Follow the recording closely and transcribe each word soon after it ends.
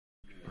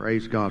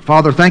Praise God.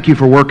 Father, thank you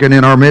for working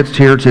in our midst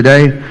here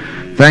today.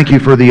 Thank you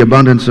for the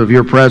abundance of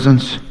your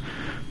presence,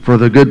 for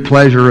the good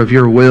pleasure of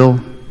your will.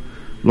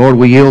 Lord,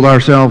 we yield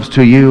ourselves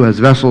to you as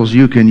vessels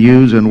you can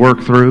use and work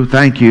through.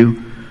 Thank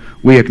you.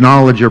 We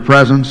acknowledge your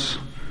presence.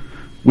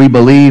 We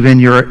believe in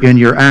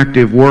your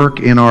active work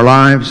in our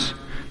lives,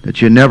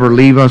 that you never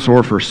leave us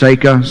or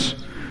forsake us.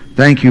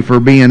 Thank you for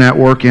being at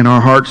work in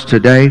our hearts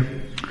today.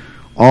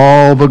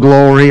 All the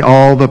glory,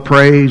 all the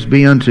praise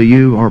be unto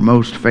you, our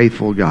most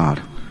faithful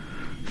God.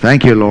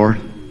 Thank you, Lord.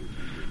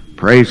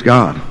 Praise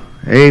God.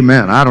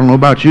 Amen. I don't know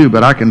about you,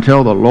 but I can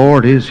tell the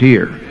Lord is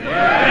here.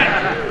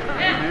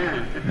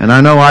 And I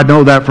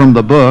know that from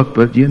the book,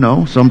 but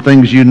some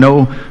things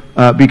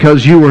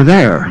because you were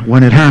there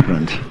when it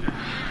happened.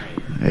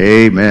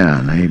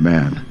 Amen.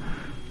 Amen.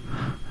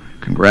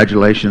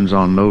 Congratulations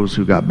on those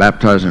who got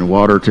baptized in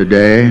water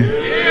today.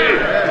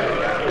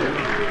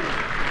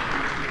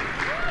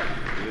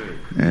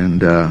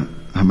 And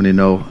how many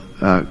know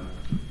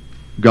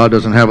God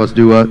doesn't have us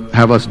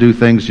do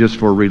things just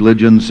for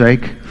religion's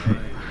sake?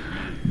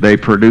 They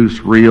produce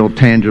real,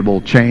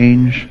 tangible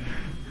change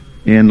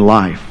in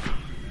life.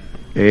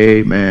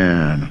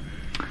 Amen.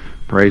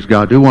 Praise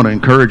God. I do want to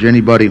encourage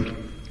anybody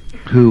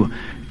who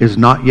is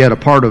not yet a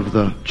part of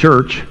the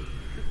church.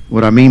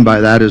 What I mean by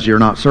that is you're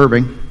not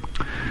serving.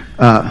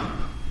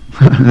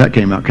 That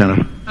came out kind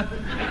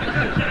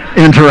of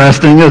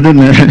interesting, didn't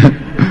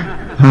it?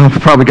 I'm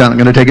probably not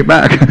going to take it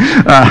back.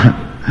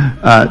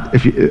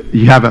 If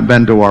you haven't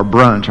been to our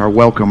brunch, our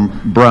welcome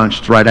brunch,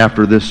 it's right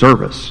after this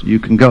service. You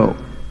can go.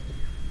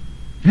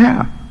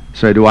 Yeah.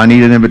 Say, do I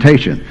need an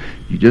invitation?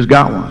 You just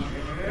got one.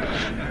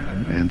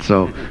 And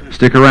so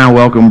stick around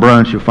welcome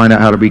brunch. You'll find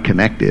out how to be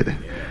connected.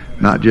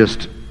 Not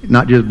just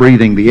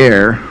breathing the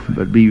air,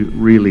 but be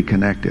really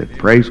connected.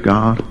 Praise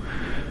God.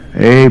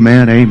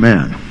 Amen.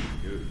 Amen.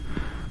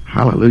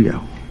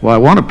 Hallelujah. Well, I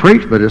want to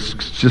preach, but it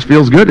just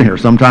feels good in here.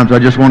 Sometimes I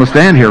just want to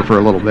stand here for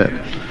a little bit.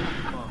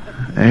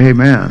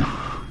 Amen.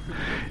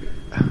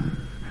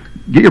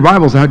 Get your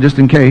Bibles out just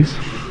in case.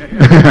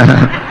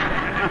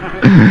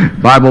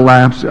 Bible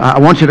lapse. I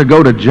want you to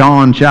go to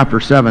John chapter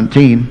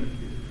 17.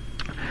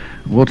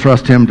 We'll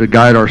trust him to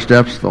guide our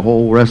steps the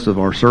whole rest of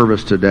our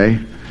service today.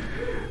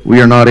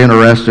 We are not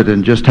interested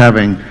in just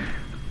having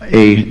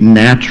a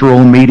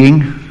natural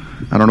meeting.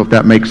 I don't know if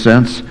that makes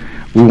sense.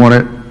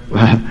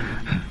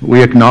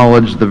 We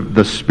acknowledge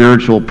the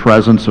spiritual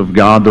presence of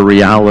God, the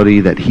reality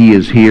that he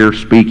is here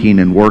speaking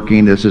and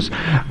working. This is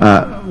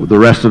the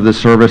rest of this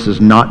service is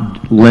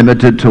not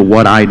limited to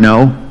what I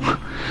know.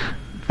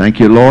 Thank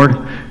you, Lord.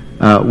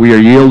 We are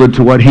yielded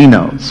to what he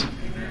knows.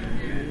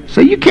 So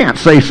you can't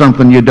say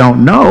something you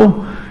don't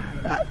know.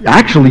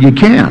 Actually, you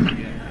can.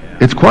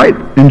 It's quite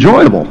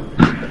enjoyable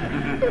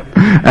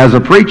as a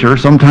preacher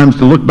sometimes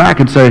to look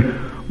back and say,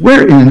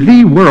 where in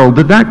the world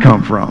did that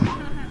come from?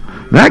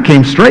 That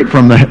came straight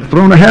from the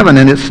throne of heaven,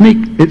 and it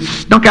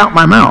snuck out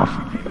my mouth.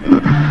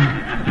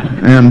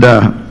 And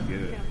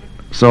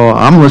so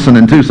I'm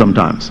listening too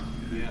sometimes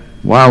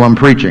while I'm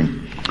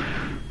preaching.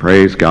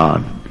 Praise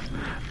God.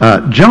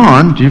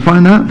 John, did you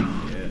find that?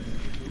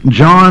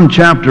 John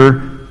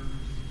chapter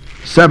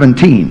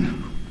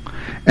 17.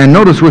 And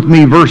notice with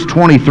me verse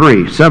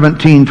 23,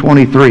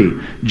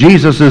 17:23.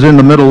 Jesus is in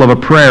the middle of a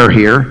prayer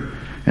here,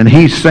 and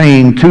he's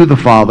saying to the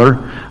Father,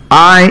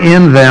 I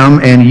in them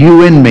and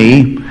you in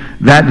me,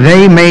 that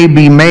they may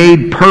be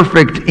made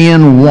perfect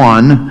in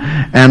one,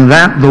 and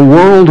that the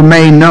world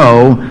may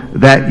know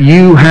that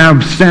you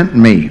have sent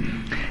me,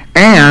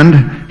 and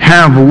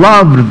have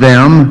loved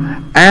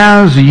them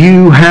as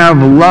you have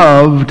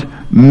loved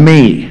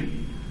me.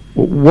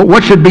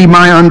 What should be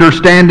my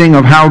understanding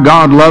of how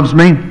God loves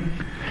me?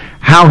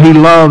 How he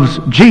loves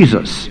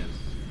Jesus.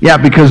 Yeah,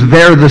 because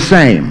they're the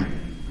same.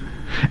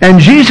 And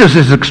Jesus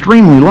is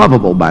extremely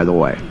lovable, by the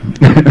way.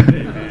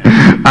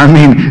 I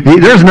mean,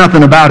 there's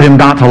nothing about him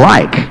not to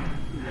like.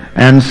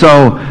 And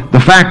so the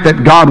fact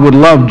that God would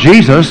love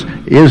Jesus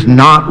is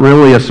not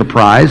really a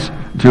surprise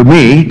to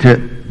me, to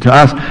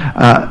us.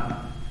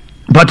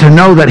 But to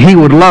know that he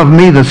would love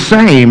me the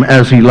same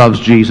as he loves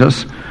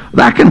Jesus,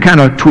 that can kind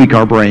of tweak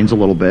our brains a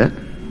little bit.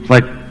 It's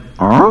like,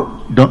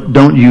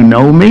 don't you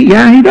know me?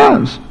 Yeah, he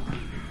does.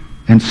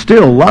 And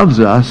still loves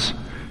us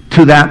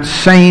to that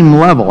same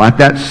level, at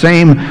that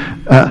same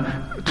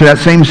to that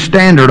same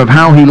standard of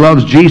how he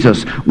loves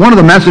Jesus. One of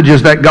the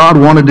messages that God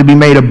wanted to be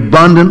made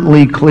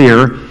abundantly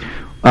clear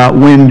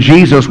when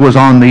Jesus was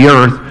on the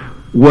earth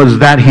was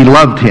that he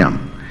loved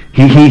him.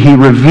 He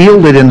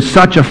revealed it in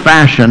such a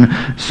fashion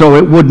so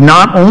it would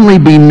not only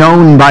be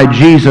known by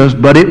Jesus,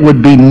 but it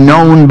would be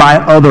known by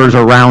others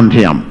around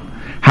him.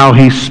 How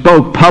he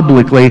spoke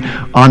publicly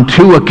on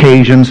 2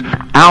 occasions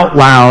out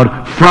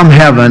loud from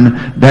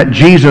heaven that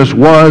Jesus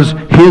was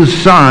his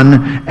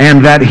son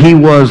and that he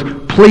was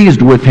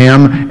pleased with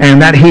him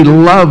and that he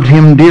loved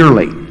him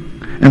dearly.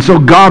 And so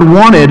God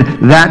wanted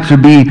that to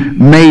be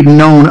made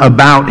known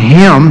about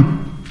him.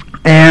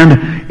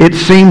 And it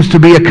seems to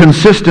be a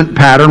consistent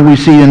pattern we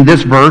see in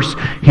this verse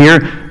here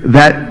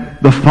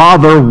that the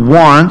Father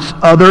wants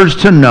others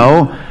to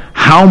know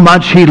how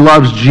much he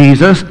loves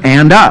Jesus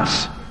and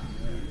us.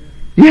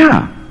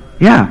 Yeah.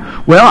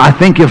 Well, I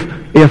think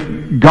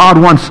if God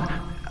wants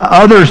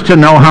others to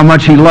know how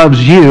much he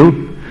loves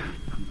you,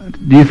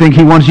 do you think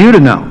he wants you to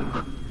know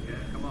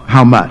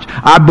how much?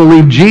 I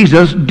believe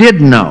Jesus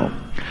did know.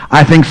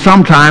 I think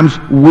sometimes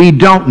we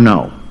don't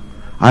know.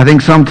 I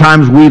think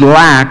sometimes we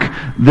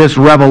lack this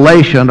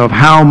revelation of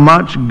how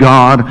much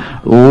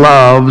God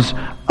loves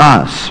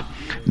us.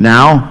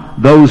 Now,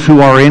 those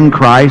who are in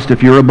Christ,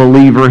 if you're a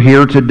believer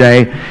here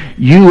today,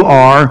 you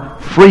are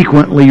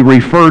frequently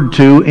referred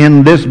to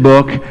in this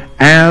book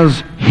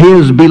as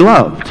his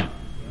beloved.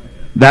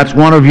 That's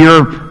one of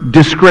your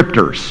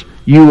descriptors.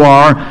 You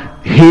are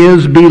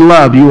his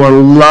beloved. You are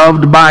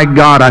loved by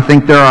God. I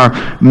think there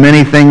are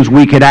many things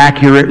we could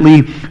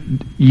accurately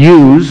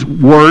use,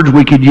 words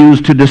we could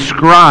use to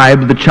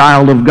describe the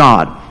child of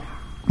God.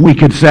 We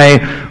could say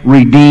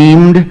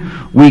redeemed.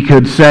 We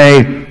could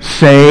say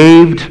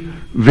saved,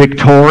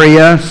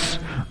 victorious.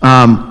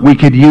 We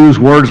could use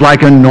words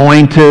like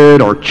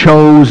anointed or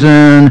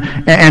chosen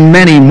and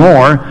many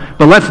more.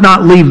 But let's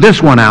not leave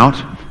this one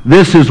out.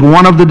 This is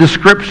one of the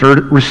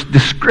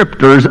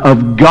descriptors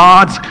of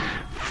God's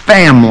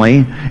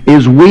family,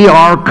 is we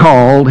are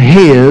called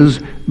his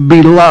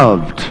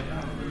beloved.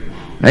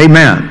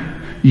 Amen.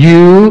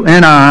 You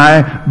and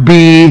I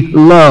be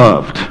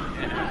loved.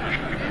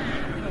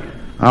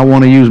 I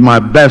want to use my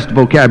best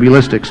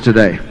vocabulistics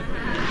today.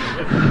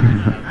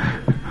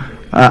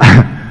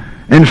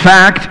 In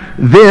fact,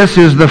 this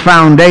is the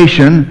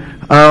foundation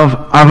of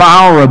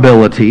our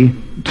ability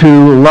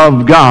to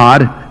love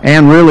God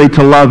and really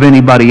to love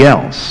anybody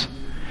else.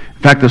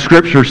 In fact, the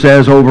Scripture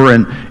says over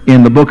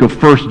in the book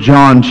of 1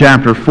 John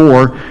chapter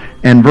 4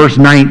 and verse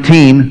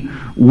 19,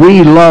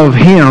 we love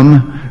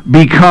him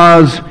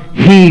because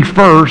he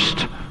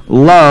first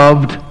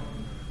loved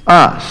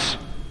us.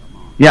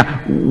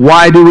 Yeah,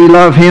 why do we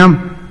love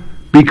him?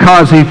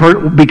 Because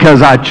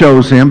I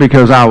chose him,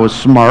 because I was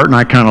smart and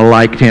I kind of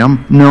liked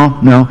him.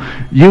 No.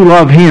 You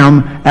love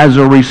him as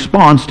a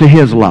response to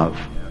his love.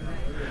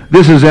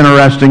 This is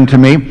interesting to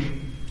me,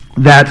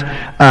 that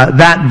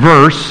that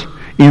verse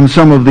in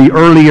some of the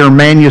earlier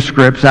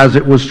manuscripts, as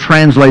it was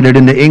translated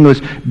into English,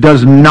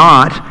 does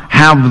not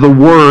have the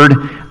word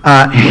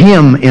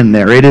him in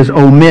there. It is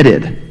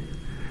omitted.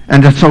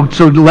 And so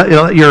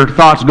let your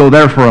thoughts go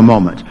there for a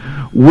moment.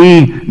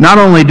 We, not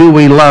only do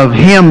we love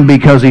him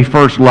because he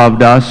first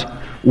loved us,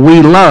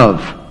 we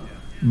love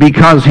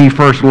because he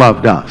first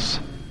loved us.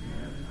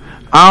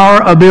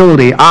 Our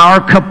ability,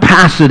 our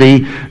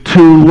capacity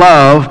to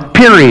love,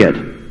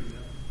 period,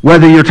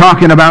 whether you're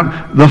talking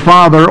about the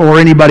Father or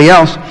anybody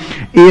else,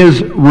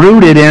 is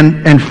rooted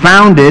in and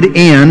founded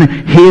in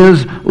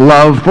his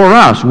love for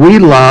us. We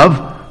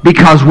love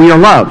because we are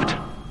loved.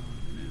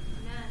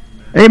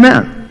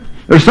 Amen.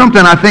 There's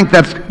something I think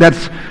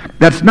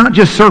that's not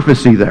just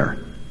surfacey there.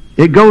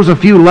 It goes a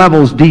few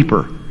levels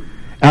deeper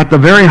at the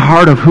very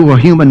heart of who a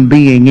human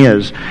being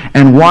is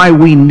and why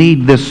we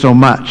need this so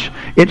much.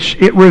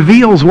 It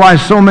reveals why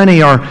so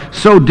many are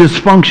so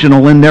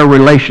dysfunctional in their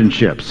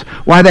relationships,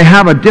 why they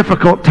have a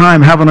difficult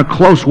time having a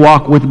close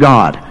walk with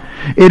God.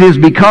 It is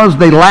because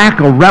they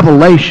lack a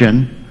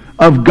revelation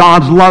of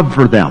God's love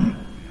for them.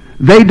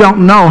 They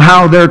don't know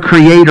how their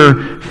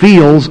Creator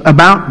feels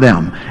about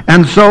them.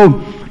 And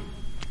so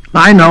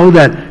I know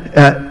that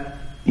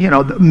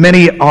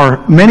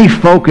many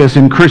focus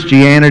in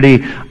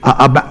Christianity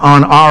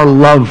on our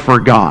love for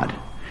God.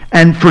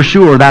 And for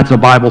sure, that's a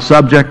Bible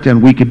subject,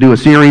 and we could do a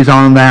series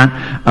on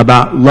that,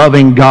 about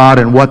loving God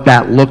and what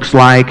that looks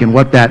like and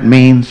what that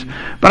means.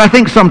 But I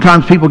think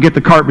sometimes people get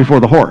the cart before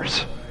the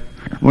horse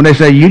when they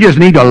say, you just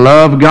need to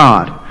love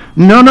God.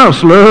 No,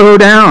 slow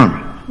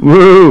down.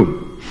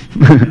 Woo.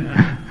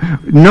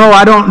 No,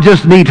 I don't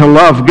just need to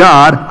love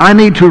God. I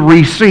need to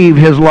receive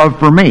his love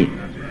for me.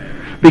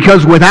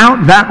 Because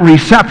without that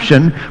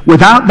reception,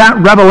 without that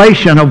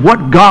revelation of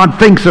what God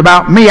thinks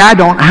about me, I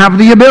don't have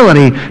the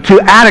ability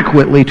to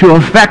adequately, to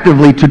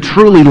effectively, to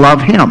truly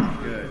love him.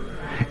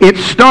 It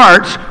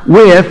starts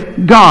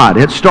with God.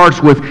 It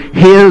starts with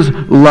his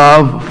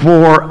love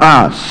for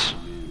us.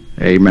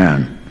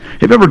 Amen.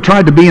 Have you ever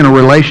tried to be in a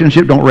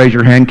relationship? Don't raise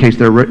your hand in case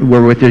they're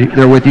with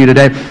you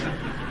today.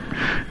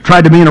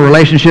 Tried to be in a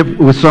relationship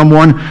with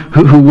someone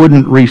who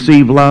wouldn't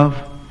receive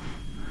love?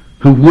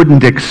 Who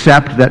wouldn't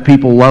accept that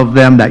people love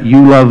them, that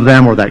you love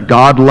them, or that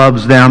God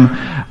loves them.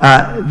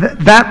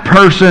 That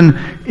person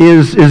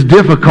is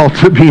difficult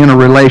to be in a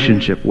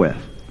relationship with.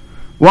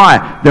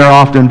 Why? They're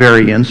often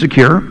very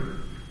insecure.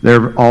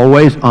 They're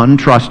always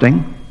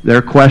untrusting.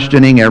 They're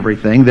questioning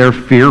everything. They're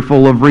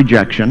fearful of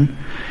rejection.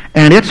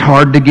 And it's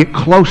hard to get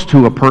close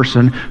to a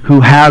person who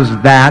has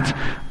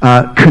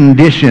that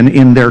condition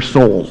in their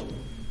soul.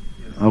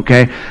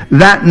 Okay?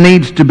 That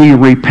needs to be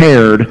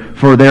repaired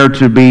for there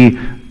to be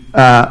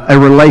a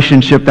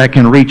relationship that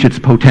can reach its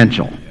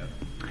potential.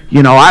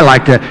 You know, I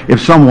like to,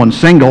 if someone's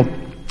single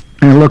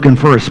and looking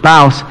for a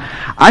spouse,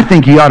 I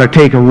think you ought to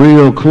take a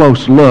real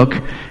close look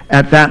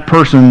at that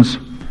person's.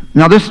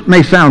 Now, this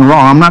may sound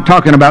wrong. I'm not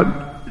talking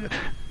about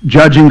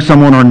judging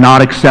someone or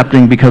not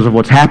accepting because of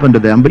what's happened to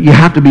them, but you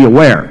have to be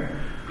aware.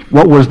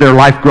 What was their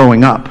life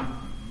growing up?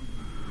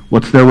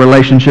 What's their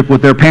relationship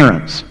with their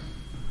parents?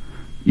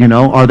 You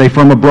know, are they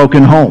from a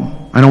broken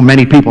home? I know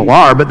many people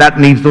are, but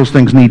those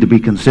things need to be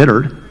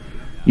considered.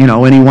 You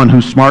know, anyone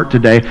who's smart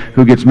today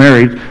who gets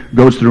married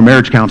goes through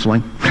marriage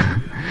counseling,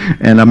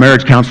 and a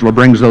marriage counselor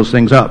brings those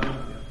things up.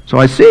 So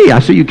I see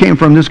you came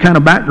from this kind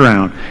of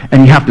background,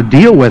 and you have to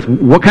deal with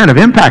what kind of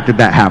impact did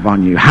that have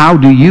on you? How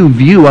do you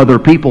view other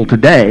people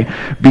today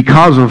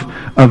because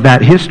of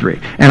that history?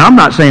 And I'm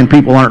not saying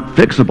people aren't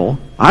fixable.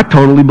 I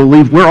totally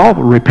believe we're all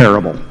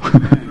repairable.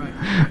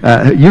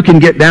 You can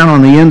get down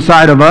on the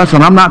inside of us,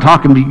 and I'm not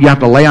talking you have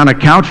to lay on a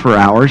couch for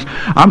hours.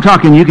 I'm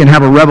talking you can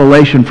have a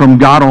revelation from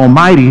God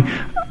Almighty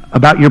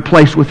about your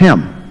place with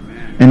Him.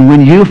 And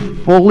when you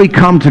fully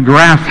come to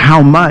grasp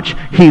how much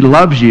He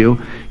loves you,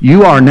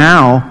 you are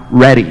now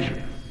ready.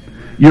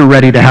 You're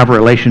ready to have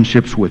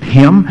relationships with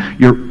Him.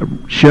 You're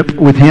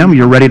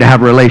ready to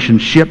have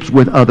relationships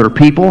with other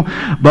people.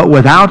 But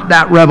without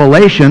that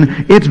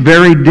revelation, it's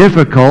very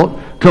difficult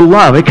to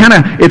love.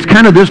 It's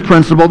kind of this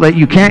principle that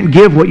you can't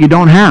give what you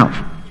don't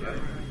have.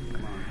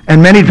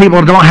 And many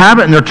people don't have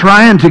it, and they're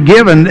trying to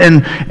give,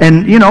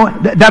 and you know,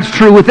 that's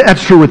true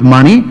with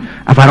money.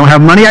 If I don't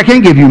have money, I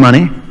can't give you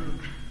money.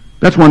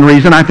 That's one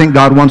reason I think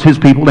God wants His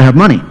people to have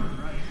money.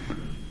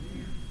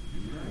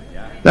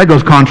 That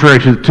goes contrary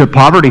to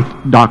poverty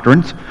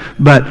doctrines,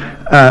 but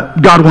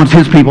God wants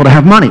His people to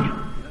have money.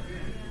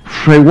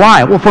 Say,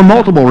 why? Well, for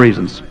multiple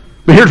reasons.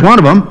 But here's one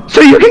of them: so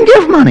you can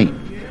give money.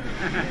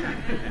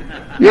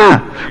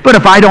 Yeah, but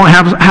if I don't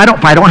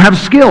have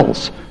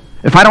skills,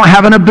 if I don't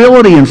have an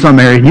ability in some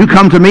area, and you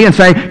come to me and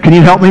say, "Can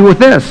you help me with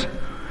this?"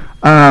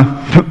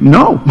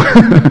 No,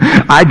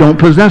 I don't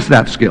possess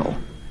that skill.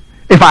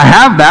 If I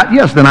have that,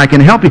 yes, then I can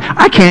help you.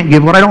 I can't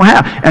give what I don't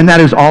have, and that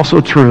is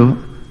also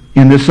true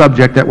in this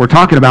subject that we're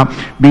talking about,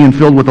 being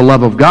filled with the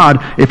love of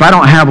God. If I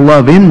don't have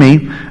love in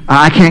me,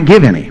 I can't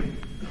give any.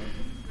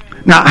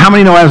 Now, how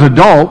many know as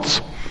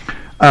adults,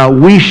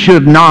 we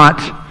should not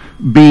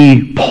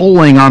be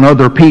pulling on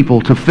other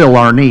people to fill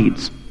our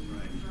needs?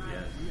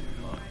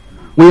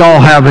 We all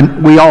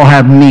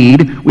have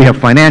need. We have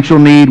financial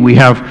need. We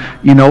have,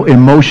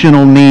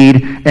 emotional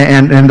need.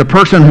 And the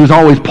person who's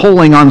always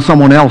pulling on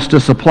someone else to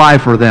supply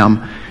for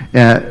them,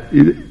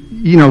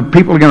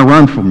 people are going to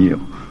run from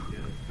you.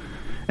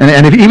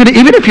 And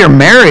even if you're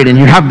married and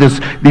you have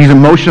these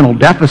emotional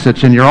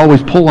deficits and you're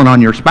always pulling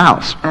on your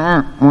spouse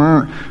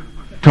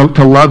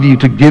to love you,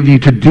 to give you,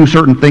 to do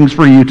certain things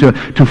for you,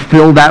 to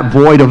fill that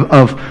void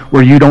of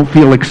where you don't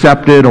feel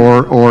accepted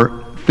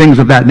or things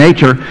of that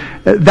nature,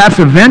 that's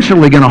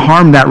eventually going to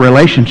harm that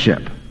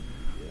relationship.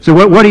 So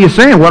what are you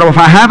saying? What if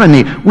I have a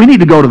need? We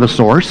need to go to the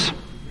source.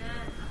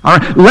 All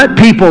right, let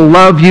people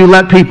love you.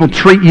 Let people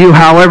treat you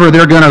however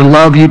they're going to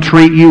love you,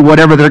 treat you,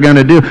 whatever they're going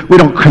to do. We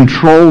don't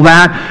control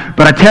that.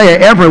 But I tell you,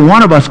 every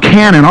one of us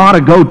can and ought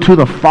to go to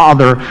the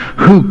Father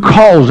who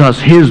calls us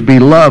His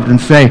beloved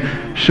and say,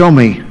 show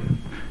me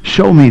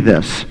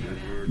this.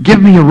 Give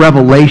me a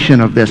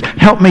revelation of this.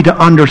 Help me to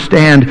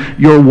understand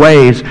your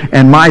ways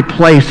and my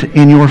place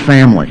in your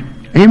family.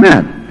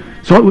 Amen.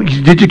 So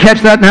did you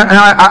catch that? Now,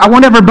 I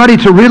want everybody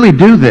to really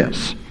do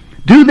this.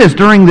 Do this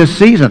during this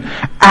season.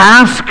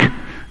 Ask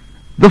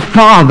the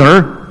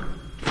Father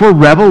for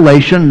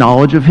revelation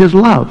knowledge of His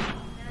love.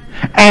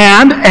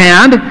 And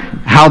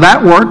how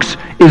that works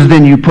is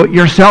then you put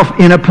yourself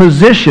in a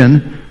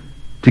position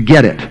to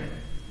get it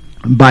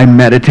by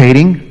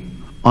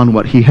meditating on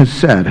what He has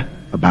said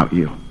about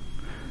you.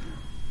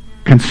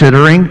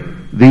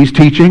 Considering these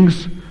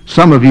teachings,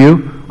 some of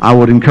you, I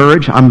would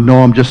encourage,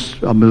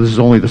 this is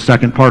only the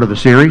second part of the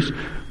series,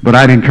 but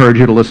I'd encourage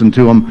you to listen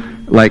to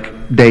them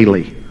like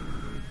daily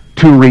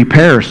to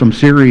repair some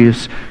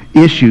serious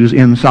issues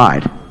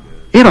inside.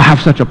 It'll have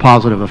such a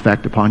positive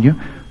effect upon you.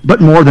 But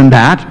more than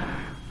that,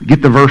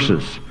 get the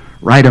verses,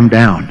 write them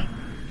down,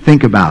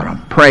 think about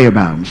them, pray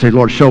about them, say,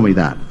 Lord, show me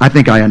that. I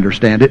think I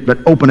understand it, but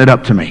open it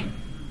up to me.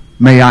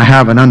 May I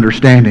have an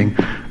understanding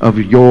of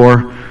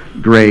your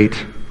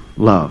great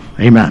love.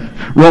 Amen.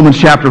 Romans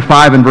chapter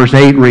 5 and verse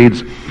 8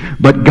 reads,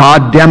 but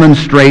God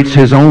demonstrates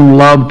His own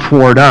love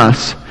toward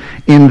us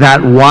in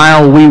that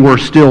while we were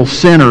still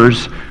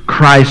sinners,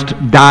 Christ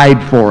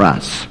died for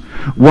us.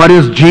 What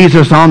does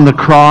Jesus on the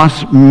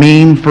cross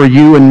mean for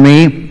you and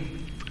me?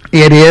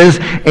 It is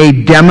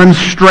a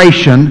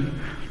demonstration,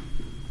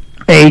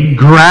 a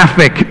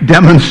graphic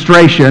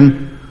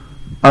demonstration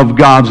of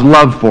God's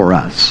love for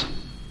us.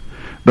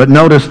 But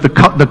notice the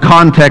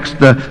context,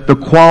 the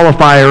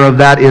qualifier of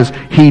that is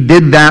He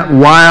did that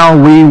while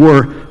we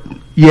were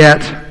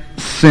yet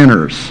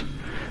sinners.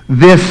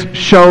 This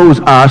shows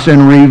us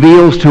and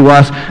reveals to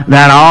us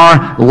that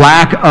our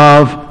lack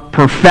of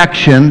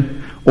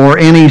perfection or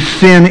any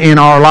sin in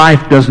our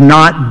life does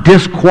not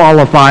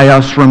disqualify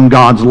us from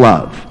God's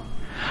love.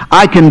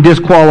 I can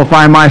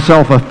disqualify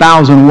myself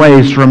 1,000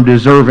 ways from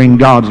deserving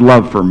God's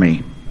love for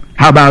me.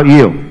 How about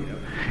you?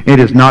 It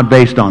is not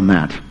based on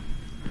that.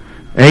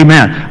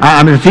 Amen.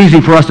 I mean, it's easy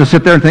for us to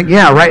sit there and think,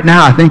 yeah, right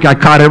now I think I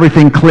caught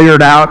everything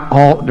cleared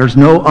out. There's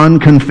no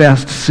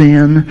unconfessed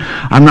sin.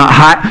 I'm not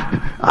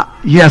high.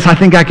 Yes, I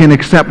think I can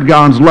accept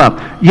God's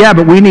love. Yeah,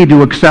 but we need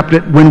to accept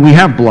it when we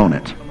have blown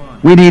it.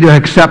 We need to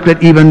accept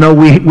it even though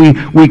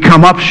we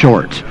come up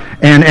short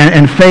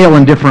and fail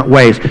in different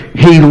ways.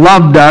 He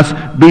loved us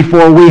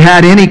before we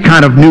had any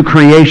kind of new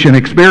creation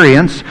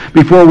experience,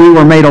 before we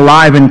were made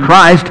alive in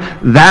Christ.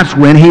 That's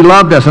when he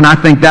loved us. And I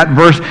think that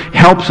verse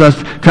helps us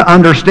to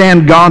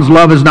understand God's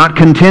love is not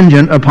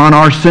contingent upon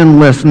our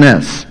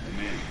sinlessness.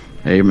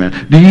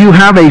 Amen. Do you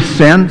have a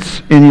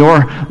sense in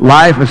your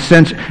life, a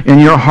sense in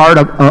your heart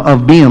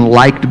of being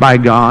liked by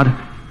God?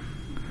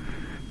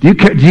 Do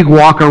you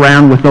walk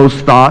around with those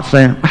thoughts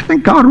saying, I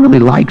think God really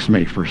likes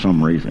me for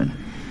some reason?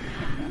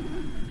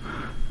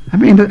 I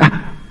mean,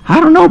 I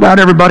don't know about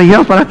everybody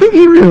else, but I think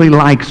he really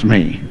likes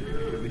me.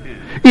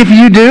 If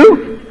you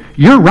do,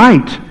 you're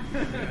right.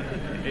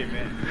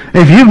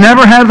 If you've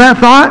never had that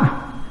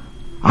thought,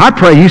 I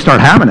pray you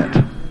start having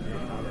it.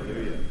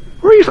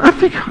 I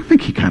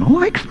think he kind of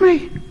likes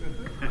me.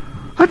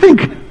 I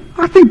think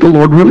the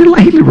Lord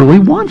really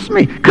wants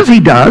me. Because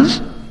he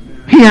does.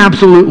 He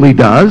absolutely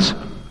does.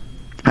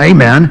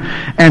 Amen.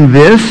 And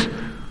this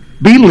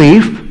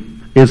belief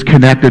is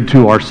connected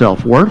to our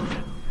self-worth.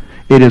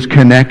 It is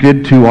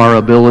connected to our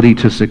ability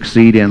to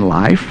succeed in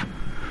life.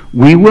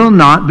 We will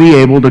not be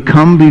able to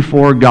come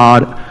before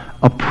God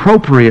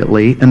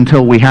appropriately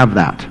until we have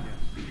that.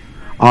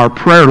 Our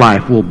prayer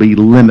life will be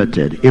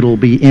limited. It'll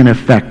be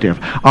ineffective.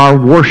 Our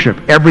worship,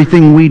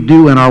 everything we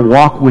do in our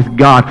walk with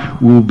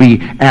God will be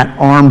at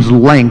arm's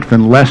length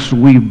unless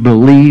we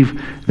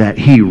believe that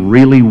he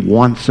really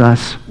wants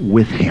us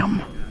with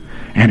him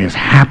and is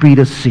happy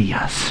to see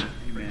us.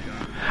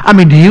 I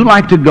mean, do you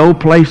like to go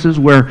places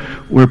where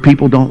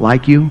people don't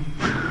like you?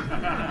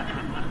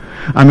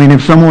 I mean,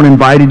 if someone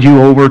invited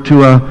you over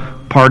to a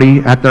party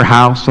at their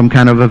house, some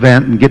kind of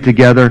event, and get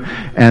together,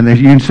 and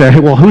you say,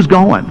 well, who's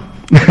going?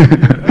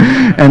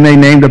 And they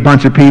named a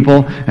bunch of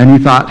people, and you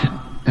thought,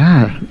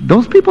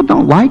 those people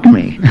don't like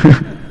me.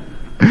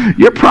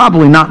 You're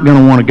probably not going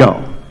to want to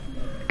go.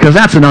 Because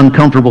that's an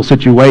uncomfortable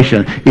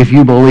situation if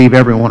you believe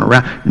everyone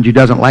around you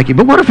doesn't like you.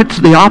 But what if it's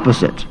the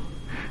opposite?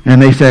 And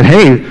they said,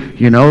 hey,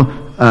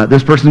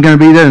 this person's going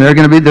to be there,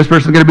 and this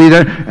person's going to be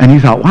there. And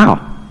you thought,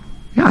 wow,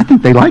 yeah, I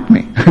think they like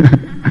me.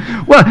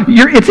 Well,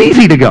 it's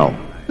easy to go.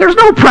 There's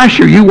no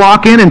pressure. You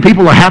walk in and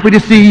people are happy to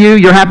see you.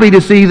 You're happy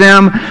to see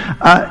them.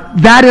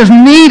 That is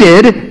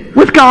needed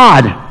with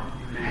God.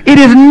 It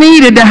is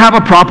needed to have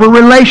a proper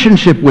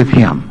relationship with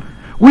him.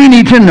 We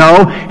need to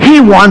know he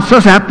wants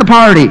us at the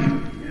party.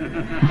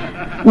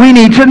 We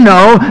need to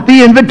know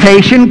the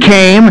invitation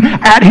came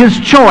at his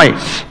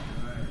choice.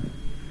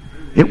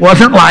 It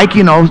wasn't like,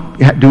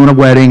 doing a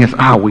wedding. It's,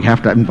 we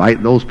have to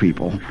invite those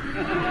people.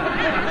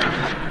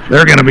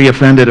 They're going to be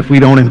offended if we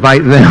don't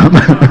invite them.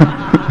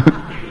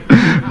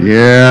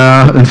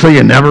 Yeah, and so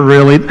you never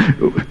really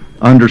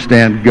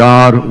understand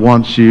God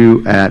wants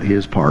you at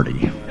his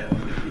party.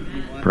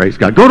 Praise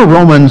God. Go to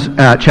Romans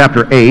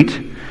chapter 8,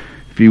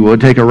 if you would.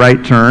 Take a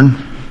right turn.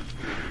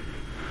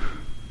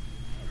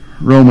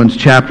 Romans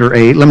chapter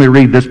 8. Let me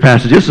read this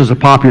passage. This is a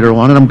popular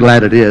one, and I'm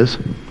glad it is.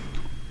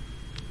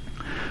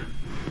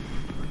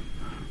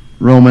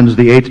 Romans,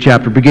 the 8th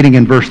chapter, beginning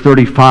in verse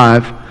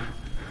 35,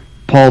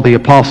 Paul the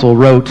apostle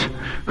wrote,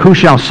 who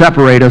shall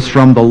separate us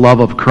from the love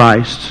of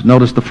Christ?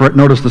 Notice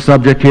the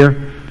subject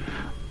here.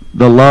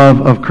 The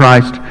love of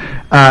Christ.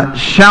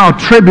 Shall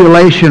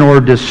tribulation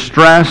or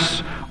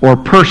distress or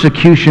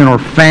persecution or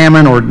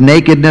famine or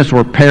nakedness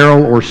or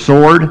peril or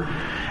sword?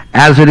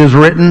 As it is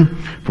written,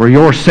 for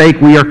your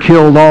sake we are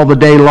killed all the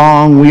day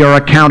long. We are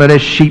accounted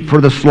as sheep for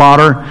the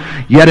slaughter.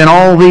 Yet in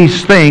all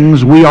these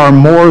things we are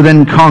more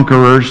than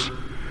conquerors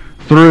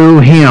through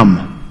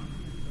him.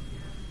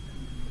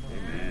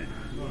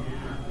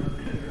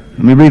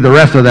 Let me read the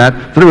rest of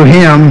that. Through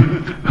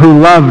him who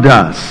loved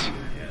us.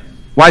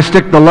 Why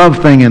stick the love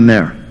thing in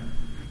there?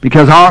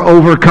 Because our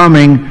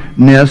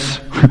overcomingness,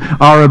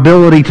 our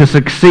ability to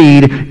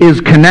succeed,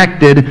 is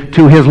connected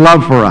to his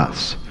love for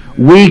us.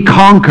 We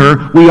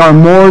conquer, we are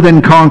more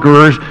than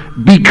conquerors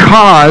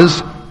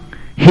because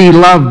he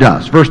loved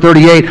us. Verse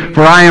 38,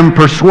 for I am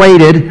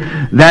persuaded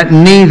that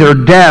neither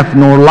death,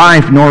 nor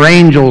life, nor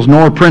angels,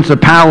 nor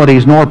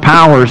principalities, nor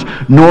powers,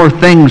 nor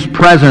things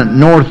present,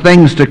 nor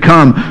things to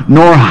come,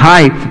 nor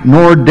height,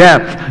 nor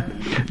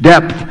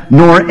depth,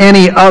 nor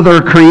any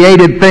other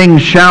created thing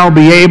shall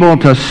be able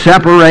to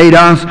separate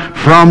us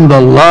from the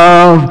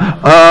love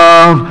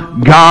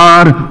of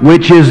God,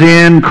 which is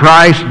in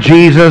Christ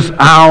Jesus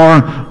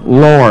our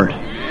Lord.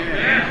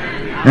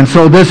 And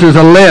so this is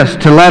a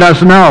list to let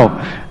us know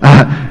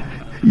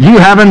you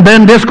haven't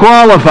been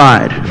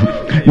disqualified.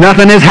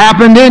 Nothing has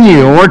happened in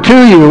you or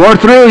to you or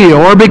through you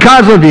or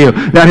because of you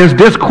that has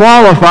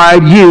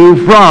disqualified you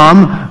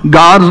from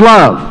God's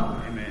love.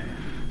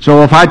 Amen.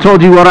 So if I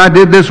told you what I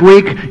did this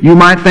week, you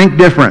might think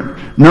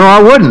different. No,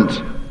 I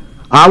wouldn't.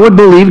 I would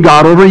believe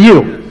God over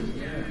you.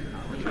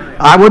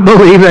 I would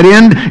believe that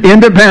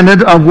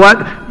independent of what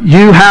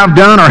you have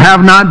done or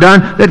have not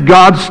done, that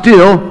God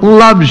still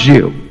loves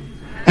you.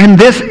 And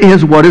this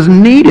is what is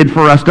needed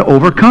for us to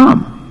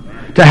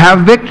overcome, to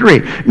have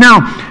victory.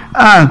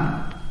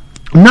 Now,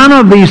 none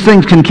of these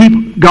things can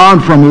keep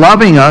God from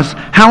loving us.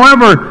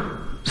 However,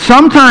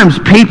 sometimes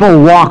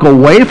people walk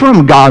away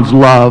from God's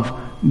love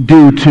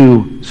due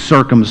to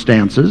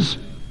circumstances.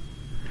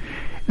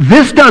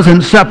 This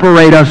doesn't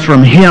separate us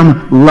from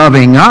Him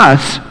loving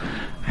us.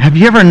 Have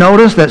you ever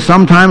noticed that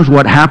sometimes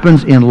what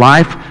happens in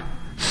life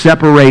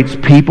separates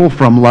people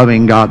from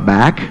loving God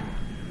back?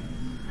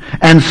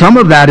 And some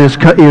of that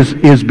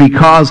is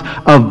because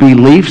of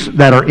beliefs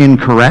that are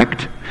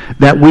incorrect,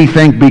 that we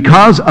think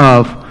because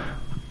of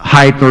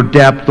height or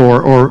depth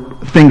or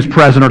things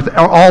present or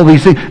all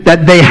these things,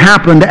 that they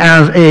happened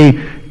as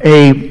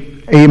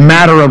a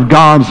matter of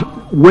God's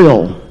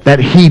will, that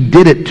He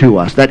did it to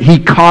us, that He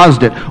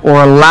caused it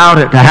or allowed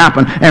it to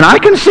happen. And I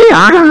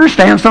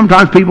understand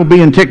sometimes people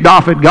being ticked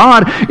off at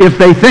God if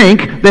they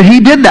think that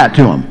He did that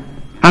to them.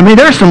 I mean,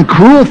 there's some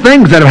cruel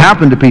things that have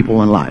happened to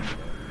people in life.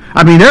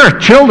 I mean, there are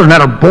children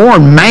that are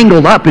born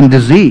mangled up in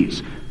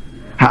disease.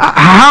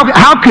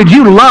 How could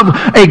you love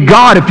a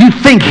God if you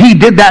think He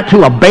did that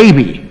to a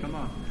baby?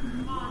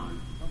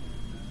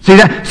 See,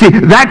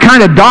 that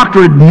kind of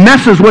doctrine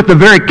messes with the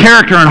very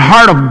character and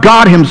heart of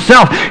God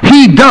Himself.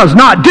 He does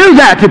not do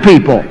that to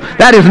people.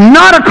 That is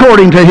not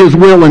according to His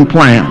will and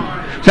plan.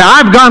 See,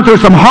 I've gone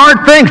through some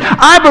hard things.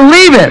 I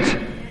believe it.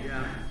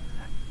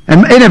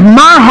 And if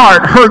my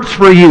heart hurts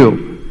for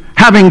you,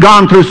 having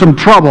gone through some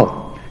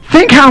trouble,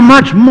 think how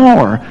much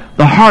more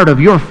the heart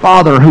of your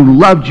Father who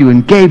loved you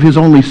and gave His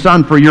only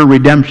Son for your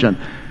redemption.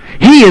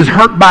 He is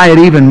hurt by it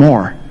even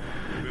more.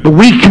 But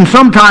we can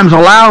sometimes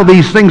allow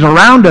these things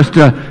around us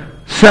to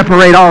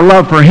separate our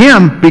love for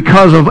Him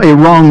because of a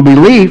wrong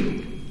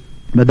belief.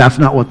 But that's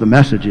not what the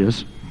message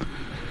is.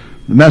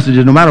 The message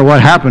is no matter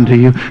what happened to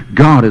you,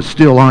 God is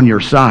still on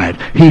your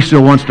side. He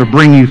still wants to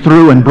bring you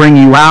through and bring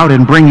you out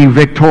and bring you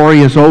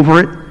victorious over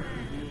it.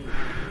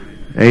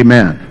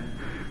 Amen.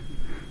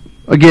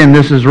 Again,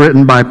 this is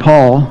written by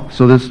Paul.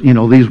 So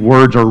these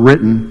words are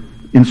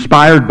written,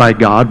 inspired by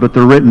God, but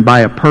they're written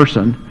by a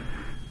person.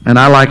 And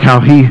I like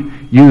how he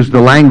used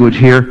the language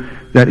here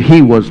that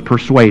he was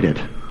persuaded.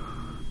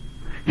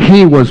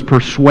 He was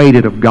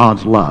persuaded of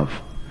God's love.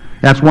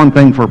 That's one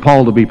thing for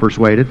Paul to be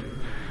persuaded.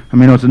 I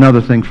mean, it's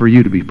another thing for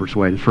you to be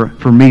persuaded,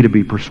 for me to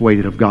be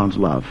persuaded of God's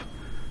love.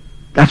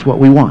 That's what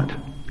we want.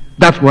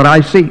 That's what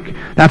I seek.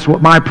 That's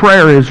what my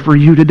prayer is for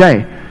you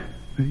today.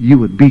 You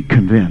would be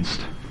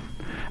convinced,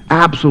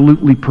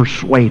 absolutely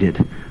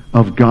persuaded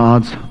of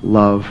God's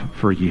love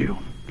for you.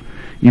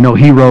 You know,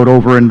 he wrote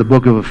over in the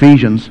book of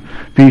Ephesians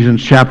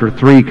chapter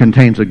 3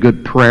 contains a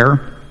good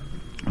prayer.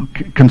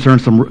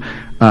 Concerns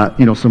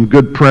some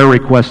good prayer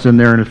requests in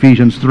there in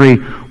Ephesians 3.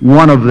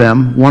 One of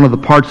the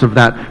parts of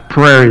that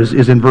prayer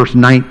is in verse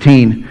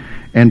 19.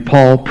 And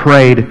Paul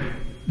prayed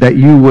that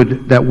you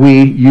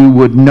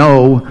would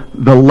know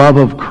the love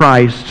of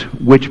Christ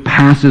which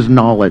passes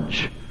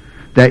knowledge,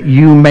 that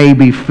you may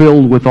be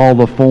filled with all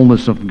the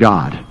fullness of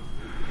God.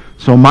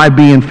 So my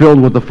being filled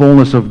with the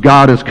fullness of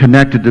God is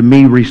connected to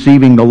me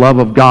receiving the love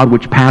of God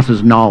which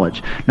passes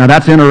knowledge. Now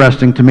that's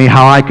interesting to me,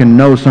 how I can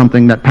know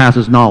something that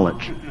passes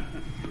knowledge.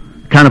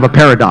 Kind of a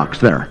paradox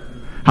there.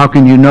 How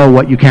can you know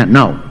what you can't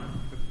know?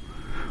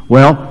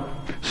 Well,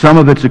 some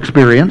of it's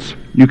experience.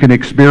 You can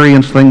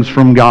experience things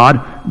from God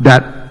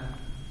that,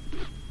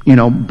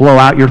 blow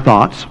out your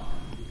thoughts.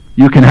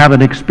 You can have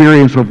an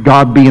experience of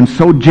God being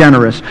so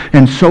generous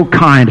and so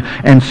kind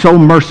and so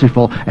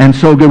merciful and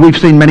so good. We've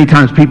seen many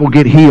times people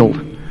get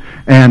healed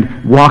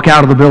and walk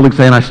out of the building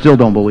saying, I still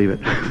don't believe it.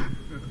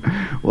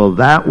 Well,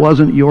 that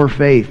wasn't your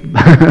faith.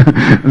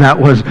 That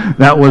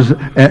was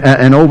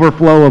an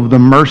overflow of the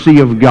mercy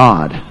of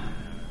God.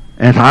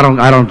 And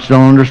I don't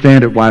still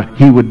understand it, why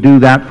He would do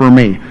that for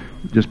me,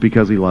 just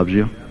because He loves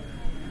you.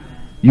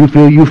 You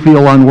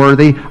feel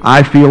unworthy.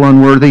 I feel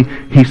unworthy.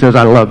 He says,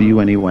 I love you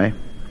anyway.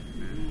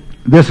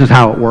 This is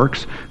how it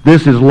works.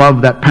 This is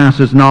love that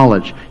passes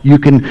knowledge. You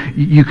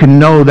can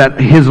know that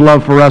His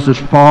love for us is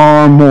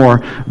far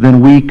more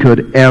than we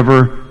could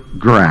ever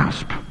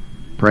grasp.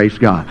 Praise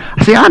God.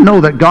 See, I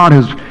know that God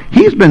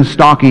He's been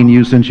stalking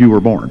you since you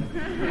were born.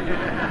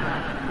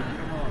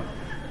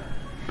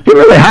 He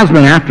really has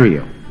been after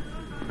you.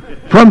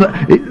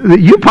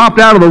 You popped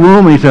out of the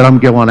womb and He said, I'm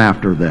going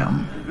after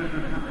them.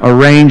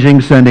 Arranging,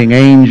 sending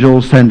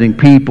angels, sending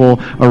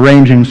people,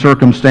 arranging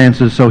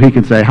circumstances so He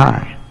can say,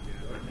 hi.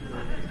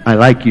 I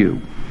like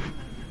you.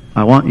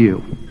 I want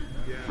you.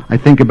 I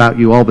think about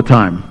you all the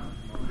time.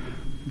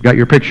 Got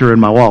your picture in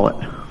my wallet.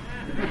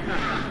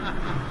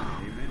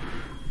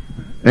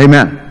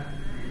 Amen.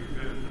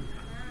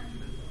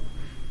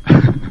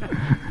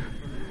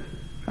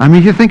 I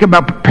mean, you think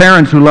about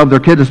parents who love their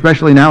kids,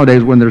 especially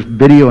nowadays when there's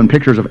video and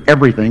pictures of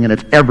everything and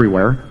it's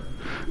everywhere.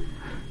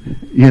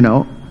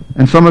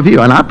 And some of you,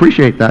 and I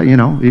appreciate that,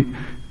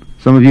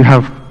 some of you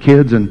have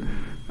kids and,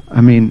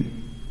 I mean,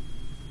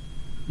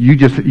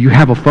 you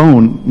have a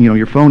phone,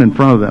 your phone in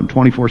front of them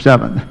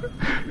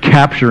 24/7,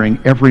 capturing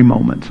every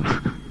moment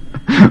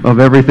of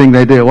everything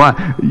they do.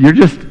 Why? You're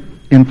just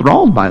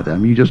enthralled by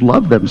them. You just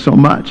love them so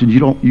much, and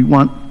you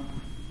want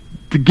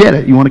to get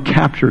it. You want to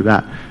capture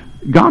that.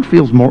 God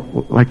feels more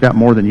like that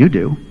more than you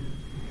do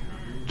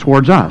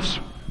towards us.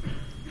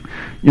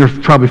 You're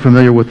probably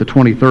familiar with the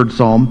 23rd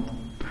Psalm.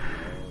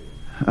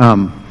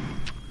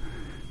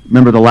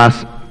 Remember the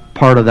last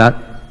part of that,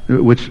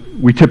 which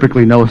we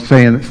typically know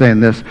saying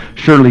this: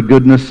 surely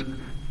goodness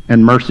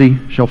and mercy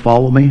shall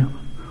follow me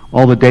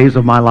all the days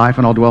of my life,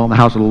 and I'll dwell in the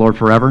house of the Lord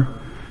forever.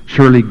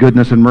 Surely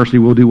goodness and mercy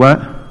will do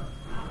what?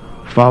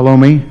 Follow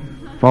me.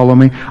 Follow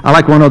me. I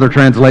like one other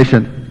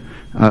translation.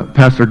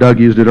 Pastor Doug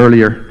used it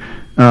earlier.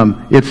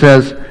 It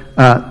says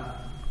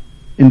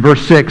in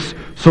verse 6,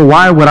 so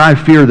why would I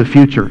fear the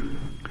future?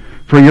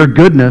 For your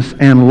goodness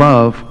and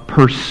love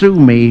pursue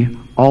me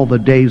all the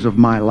days of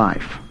my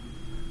life.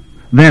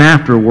 Then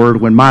afterward,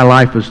 when my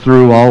life is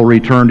through, I'll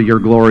return to your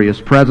glorious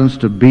presence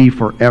to be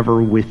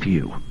forever with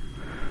you.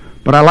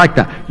 But I like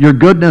that. Your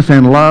goodness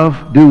and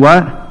love do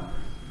what?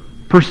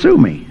 Pursue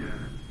me.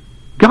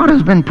 God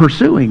has been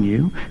pursuing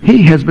you.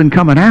 He has been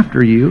coming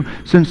after you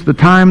since the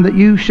time that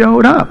you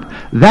showed up.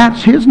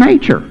 That's his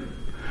nature.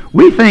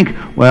 We think,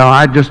 well,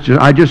 I just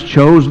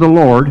chose the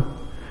Lord.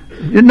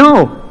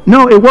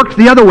 No, it works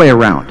the other way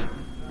around.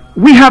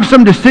 We have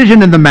some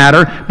decision in the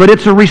matter, but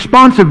it's a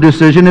responsive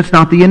decision. It's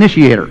not the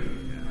initiator.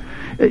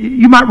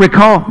 You might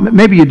recall,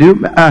 maybe you do,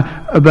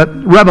 but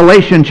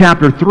Revelation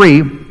chapter 3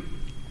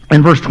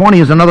 and verse 20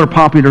 is another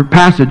popular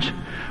passage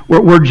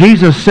where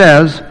Jesus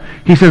says,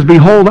 he says,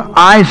 behold,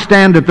 I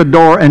stand at the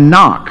door and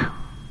knock.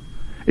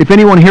 If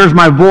anyone hears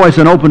my voice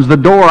and opens the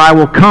door, I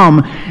will come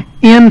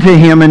into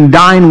him and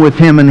dine with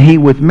him and he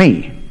with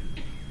me.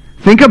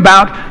 Think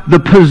about the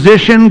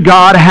position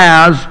God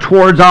has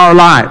towards our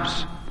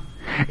lives.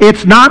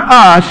 It's not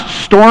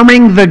us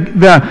storming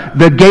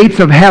the gates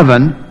of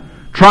heaven,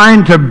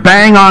 trying to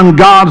bang on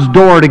God's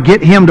door to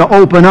get him to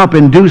open up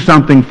and do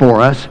something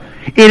for us.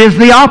 It is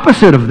the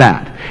opposite of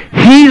that.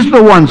 He's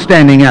the one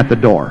standing at the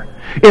door.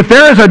 If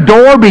there is a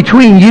door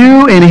between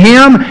you and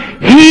him,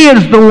 he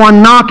is the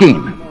one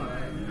knocking.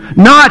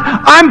 Not,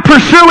 I'm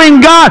pursuing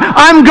God.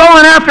 I'm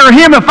going after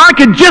him. If I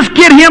could just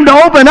get him to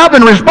open up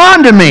and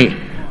respond to me.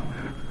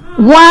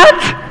 What?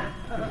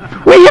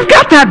 Well, you've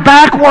got that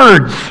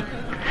backwards.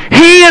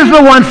 He is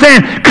the one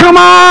saying, come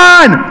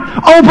on,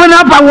 open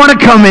up. I want to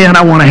come in.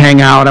 I want to hang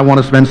out. I want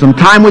to spend some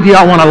time with you.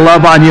 I want to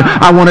love on you.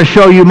 I want to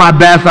show you my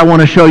best. I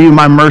want to show you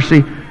my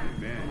mercy.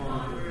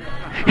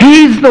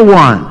 He's the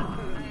one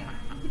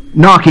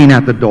knocking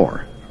at the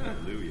door.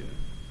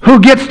 Who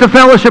gets to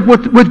fellowship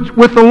with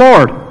the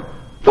Lord?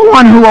 The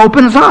one who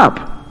opens up.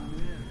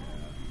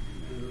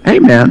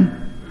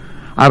 Amen.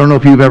 I don't know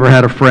if you've ever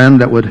had a friend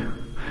that would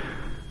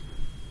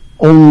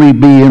only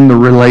be in the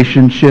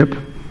relationship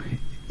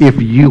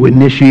if you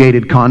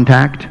initiated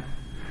contact.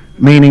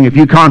 Meaning if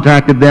you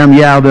contacted them,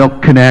 yeah, they'll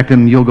connect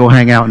and you'll go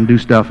hang out and do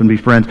stuff and be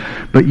friends.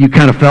 But you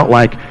kind of felt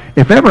like,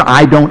 if ever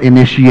I don't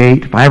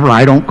initiate, if ever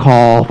I don't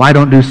call, if I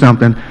don't do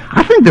something,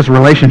 I think this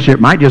relationship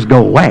might just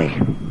go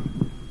away.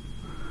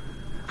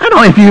 I don't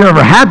know if you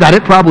ever had that.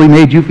 It probably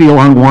made you feel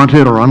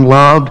unwanted or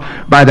unloved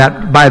by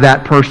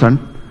that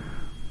person.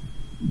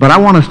 But I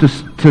want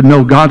us to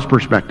know God's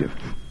perspective.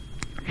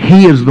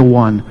 He is the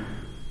one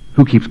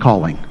who keeps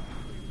calling.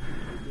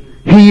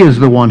 He is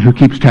the one who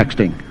keeps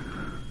texting.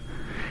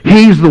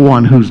 He's the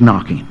one who's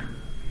knocking.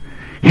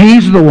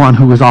 He's the one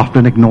who is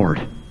often ignored.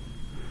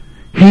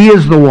 He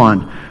is the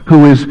one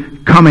who is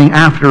coming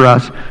after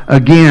us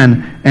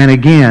again and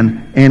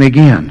again and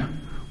again.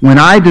 When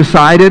I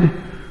decided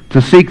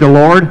to seek the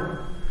Lord,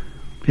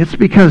 it's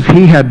because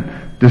he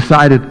had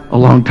decided a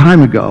long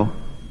time ago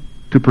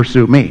to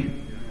pursue me.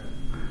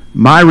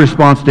 My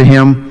response to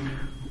him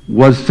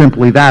was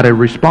simply that, a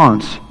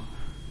response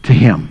to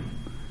him.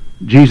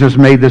 Jesus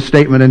made this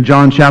statement in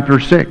John chapter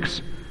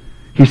 6.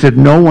 He said,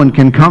 no one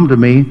can come to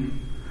me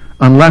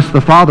unless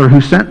the Father who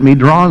sent me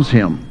draws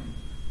him,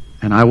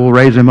 and I will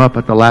raise him up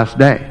at the last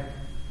day.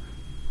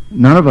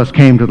 None of us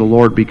came to the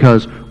Lord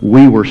because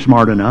we were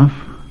smart enough,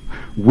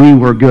 we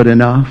were good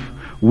enough,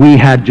 we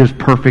had just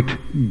perfect,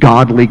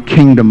 godly,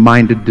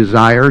 kingdom-minded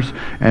desires,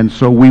 and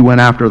so we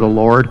went after the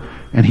Lord,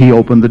 and he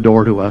opened the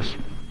door to us.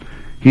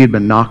 He had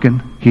been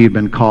knocking. He had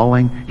been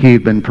calling. He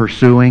had been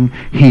pursuing.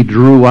 He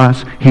drew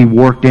us. He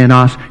worked in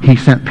us. He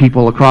sent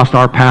people across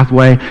our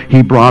pathway.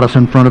 He brought us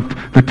in front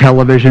of the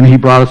television. He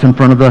brought us in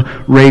front of the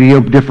radio,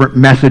 different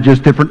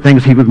messages, different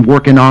things. He was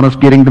working on us,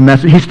 getting the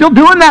message. He's still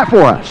doing that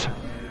for us.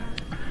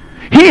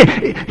 He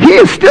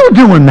is still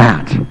doing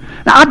that.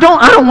 Now, I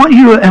don't want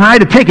you and I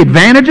to take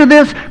advantage of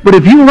this, but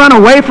if you run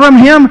away from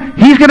him,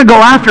 he's going to go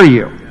after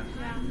you.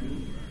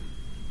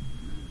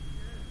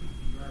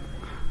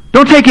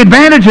 Don't take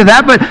advantage of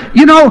that, but,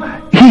 you know,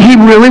 he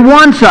really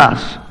wants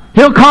us.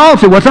 He'll call and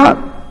say, what's up?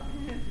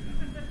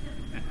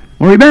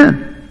 Where have you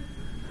been?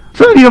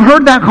 Some of you have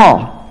heard that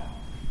call.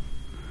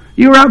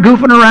 You were out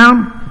goofing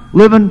around,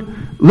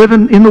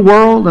 living in the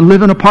world and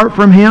living apart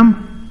from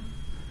him,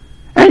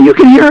 and you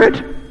can hear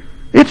it.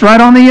 It's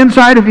right on the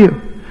inside of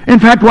you. In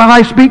fact, while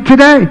I speak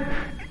today,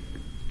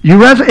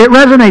 it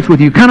resonates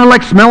with you, kind of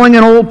like smelling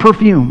an old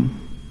perfume.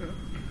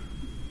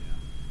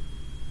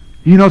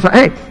 You know,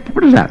 hey,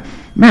 what is that?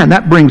 Man,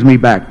 that brings me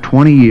back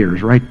 20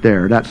 years right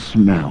there, that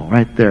smell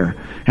right there.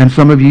 And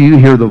some of you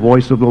hear the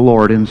voice of the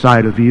Lord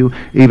inside of you,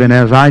 even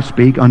as I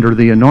speak under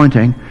the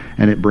anointing,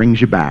 and it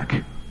brings you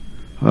back.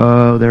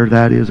 Oh, there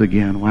that is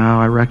again. Wow,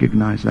 I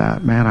recognize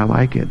that. Man, I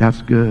like it.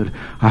 That's good.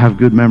 I have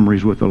good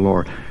memories with the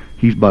Lord.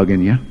 He's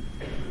bugging you.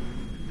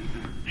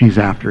 He's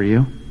after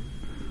you.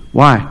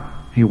 Why?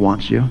 He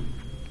wants you.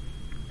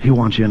 He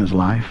wants you in his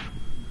life.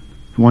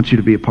 He wants you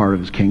to be a part of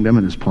his kingdom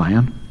and his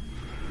plan.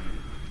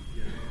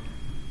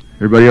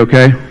 Everybody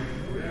okay?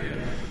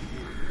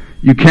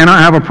 You cannot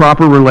have a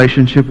proper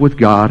relationship with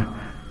God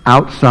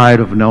outside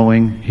of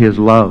knowing his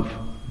love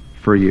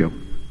for you.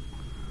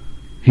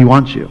 He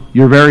wants you.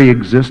 Your very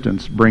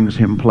existence brings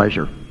him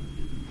pleasure.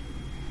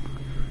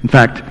 In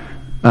fact,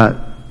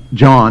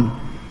 John,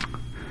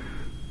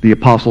 the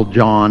Apostle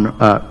John,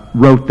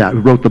 wrote that. He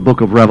wrote the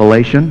book of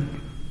Revelation.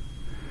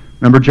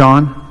 Remember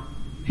John?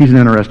 He's an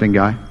interesting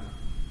guy.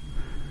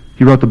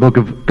 He wrote the book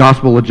of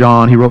Gospel of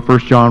John. He wrote 1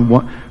 John,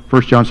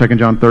 2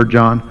 John, 3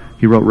 John.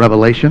 He wrote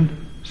Revelation.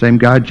 Same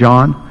guy,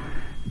 John.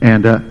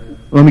 And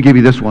let me give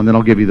you this one, then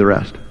I'll give you the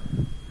rest.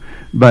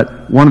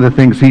 But one of the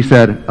things he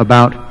said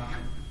about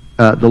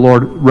the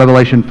Lord,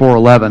 Revelation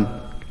 4:11,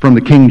 from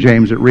the King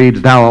James, it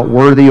reads, "Thou art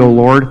worthy, O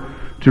Lord,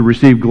 to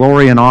receive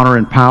glory and honor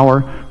and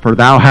power, for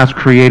thou hast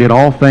created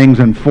all things,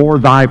 and for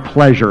thy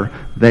pleasure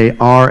they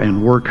are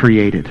and were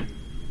created."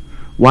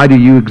 Why do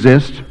you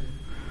exist?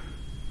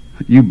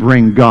 You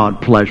bring God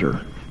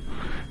pleasure.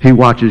 He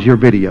watches your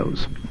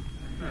videos.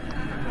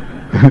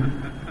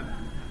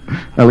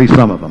 At least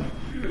some of them.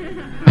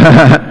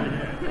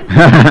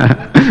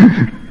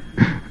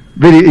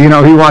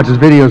 He watches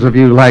videos of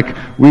you like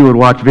we would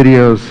watch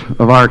videos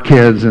of our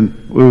kids, and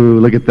ooh,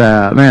 look at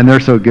that. Man, they're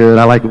so good.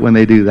 I like it when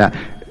they do that.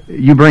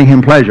 You bring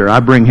him pleasure. I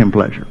bring him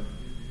pleasure.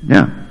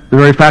 Yeah. The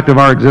very fact of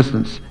our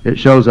existence, it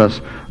shows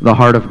us the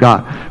heart of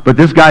God. But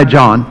this guy,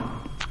 John,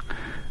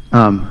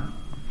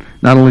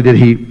 not only did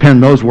he pen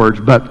those words,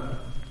 but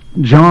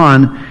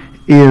John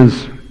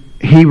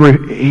he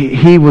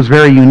was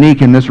very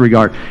unique in this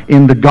regard.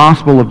 In the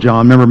Gospel of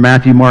John, remember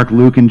Matthew, Mark,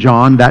 Luke, and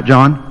John, that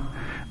John,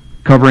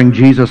 covering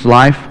Jesus'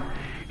 life,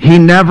 he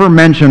never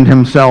mentioned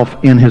himself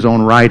in his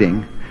own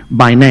writing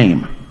by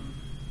name.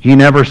 He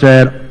never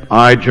said,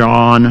 "I,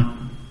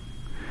 John."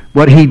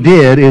 What he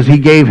did is he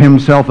gave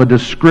himself a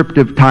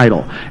descriptive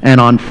title.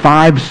 And on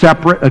 5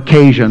 separate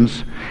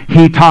occasions,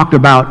 he talked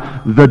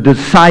about the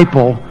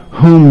disciple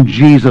whom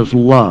Jesus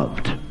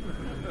loved.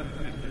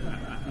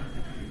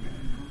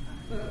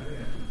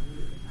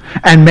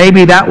 And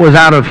maybe that was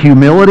out of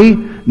humility,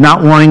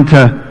 not wanting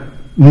to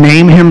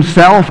name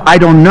himself. I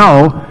don't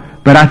know.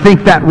 But I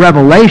think that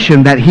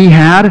revelation that he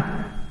had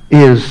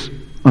is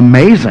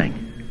amazing.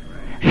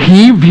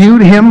 He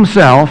viewed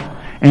himself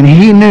and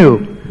he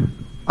knew,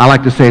 I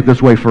like to say it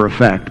this way for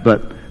effect,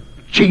 but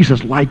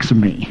Jesus likes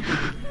me.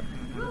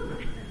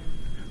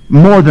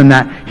 More than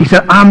that, he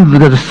said, I'm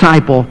the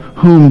disciple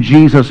whom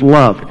Jesus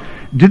loved.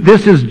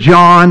 This is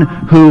John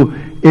who,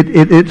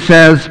 it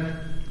says,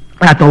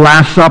 at the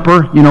Last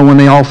Supper, when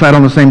they all sat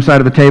on the same side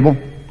of the table.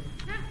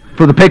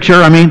 For the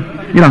picture,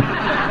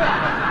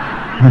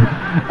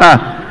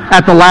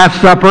 at the Last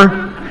Supper.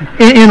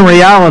 In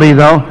reality,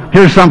 though,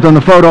 here's something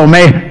the photo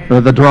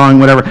the drawing,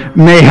 whatever,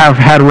 may have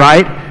had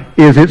right,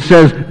 is it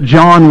says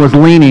John was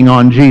leaning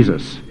on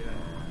Jesus.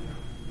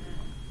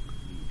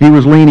 He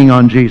was leaning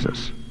on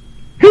Jesus.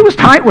 He was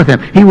tight with him.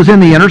 He was in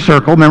the inner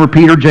circle. Remember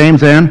Peter,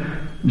 James, and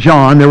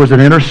John. There was an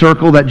inner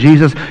circle that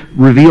Jesus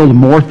revealed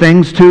more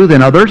things to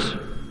than others.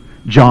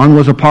 John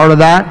was a part of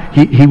that.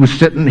 He was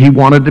sitting, he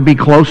wanted to be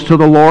close to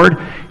the Lord.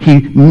 He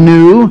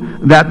knew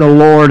that the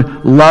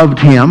Lord loved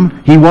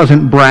him. He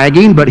wasn't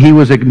bragging, but he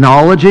was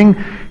acknowledging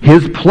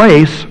his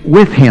place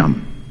with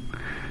him.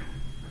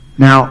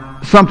 Now,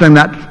 something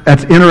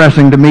that's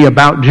interesting to me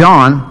about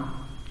John,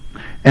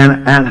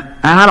 and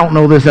I don't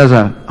know this as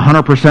a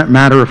 100%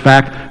 matter of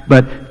fact,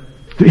 but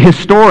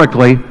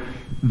historically,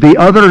 the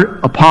other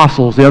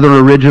apostles, the other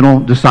original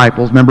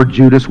disciples, remember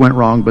Judas went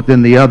wrong, but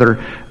then the other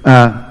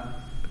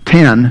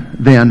 10,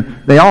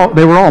 then they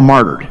were all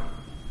martyred.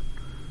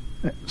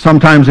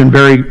 Sometimes in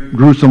very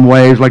gruesome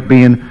ways, like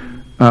being,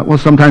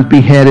 sometimes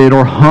beheaded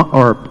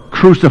or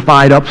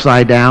crucified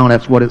upside down.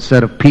 That's what it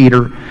said of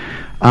Peter.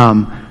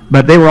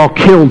 But they were all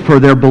killed for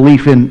their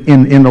belief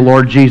in the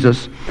Lord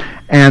Jesus,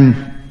 and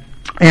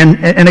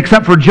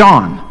except for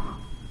John.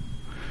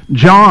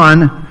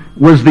 John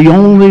was the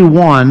only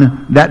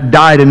one that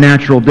died a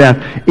natural death.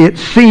 It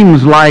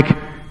seems like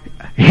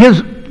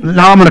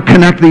now I'm going to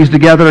connect these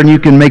together and you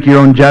can make your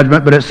own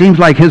judgment, but it seems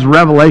like his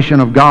revelation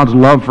of God's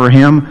love for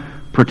him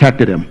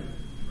protected him.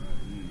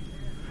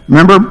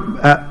 Remember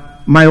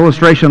my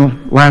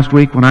illustration last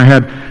week when I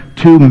had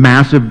 2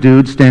 massive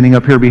dudes standing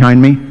up here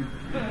behind me?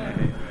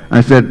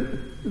 I said,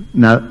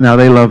 now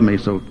they love me,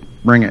 so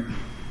bring it.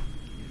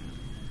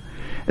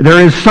 There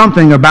is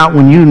something about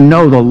when you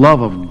know the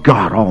love of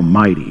God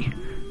Almighty.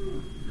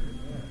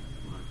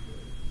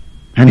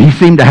 And he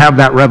seemed to have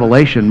that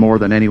revelation more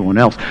than anyone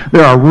else.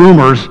 There are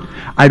rumors,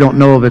 I don't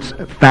know of its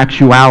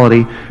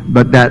factuality,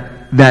 but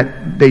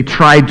that they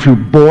tried to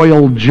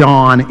boil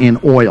John in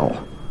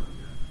oil,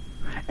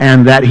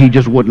 and that he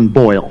just wouldn't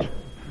boil.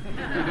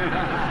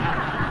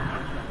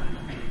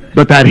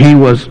 But that he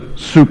was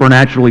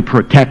supernaturally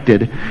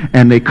protected,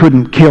 and they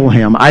couldn't kill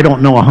him. I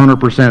don't know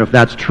 100% if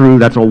that's true.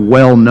 That's a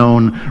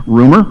well-known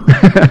rumor.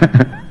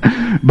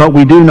 But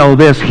we do know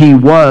this. He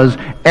was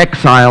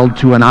exiled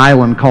to an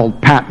island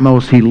called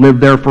Patmos. He lived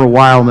there for a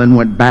while and then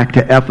went back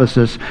to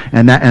Ephesus,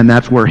 and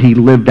that's where he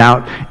lived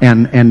out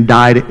and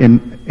died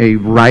in a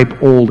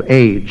ripe old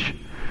age.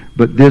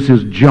 But this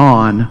is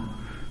John,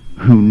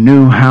 who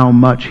knew how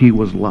much he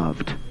was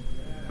loved.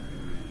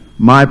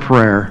 My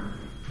prayer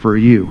for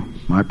you,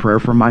 my prayer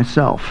for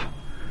myself,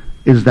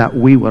 is that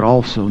we would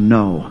also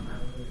know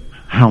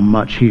how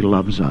much he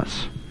loves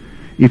us.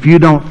 If you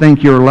don't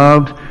think you're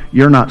loved,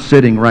 you're not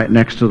sitting right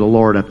next to the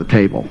Lord at the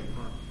table.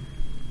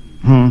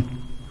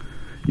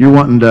 You're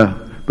wanting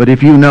to, but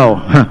if you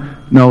know,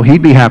 no,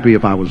 he'd be happy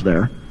if I was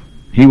there.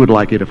 He would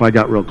like it if I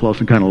got real close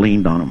and kind of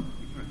leaned on him.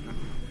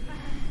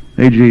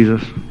 Hey,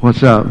 Jesus,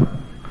 what's up?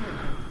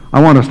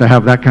 I want us to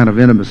have that kind of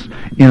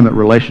intimate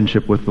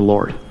relationship with the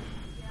Lord,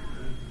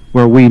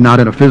 where we, not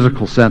in a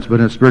physical sense, but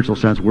in a spiritual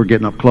sense, we're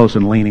getting up close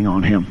and leaning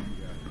on him.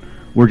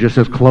 We're just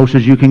as close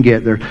as you can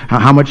get there.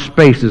 How much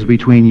space is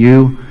between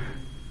you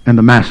and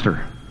the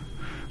Master?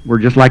 We're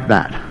just like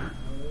that.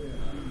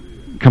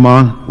 Come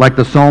on. Like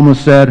the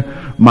psalmist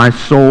said, my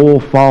soul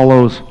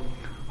follows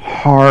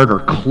hard or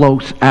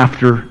close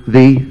after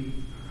thee.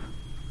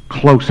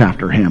 Close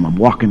after him. I'm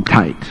walking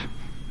tight.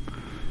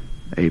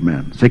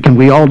 Amen. Say, can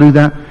we all do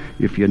that?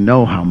 If you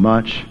know how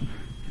much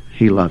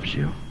he loves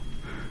you.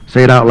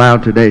 Say it out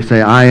loud today.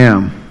 Say, I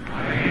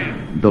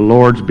am the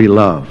Lord's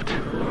beloved.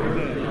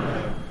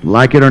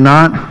 Like it or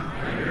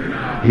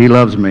not, he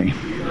loves me.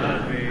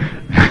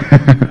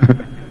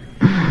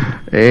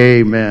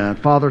 Amen.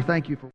 Father, thank you for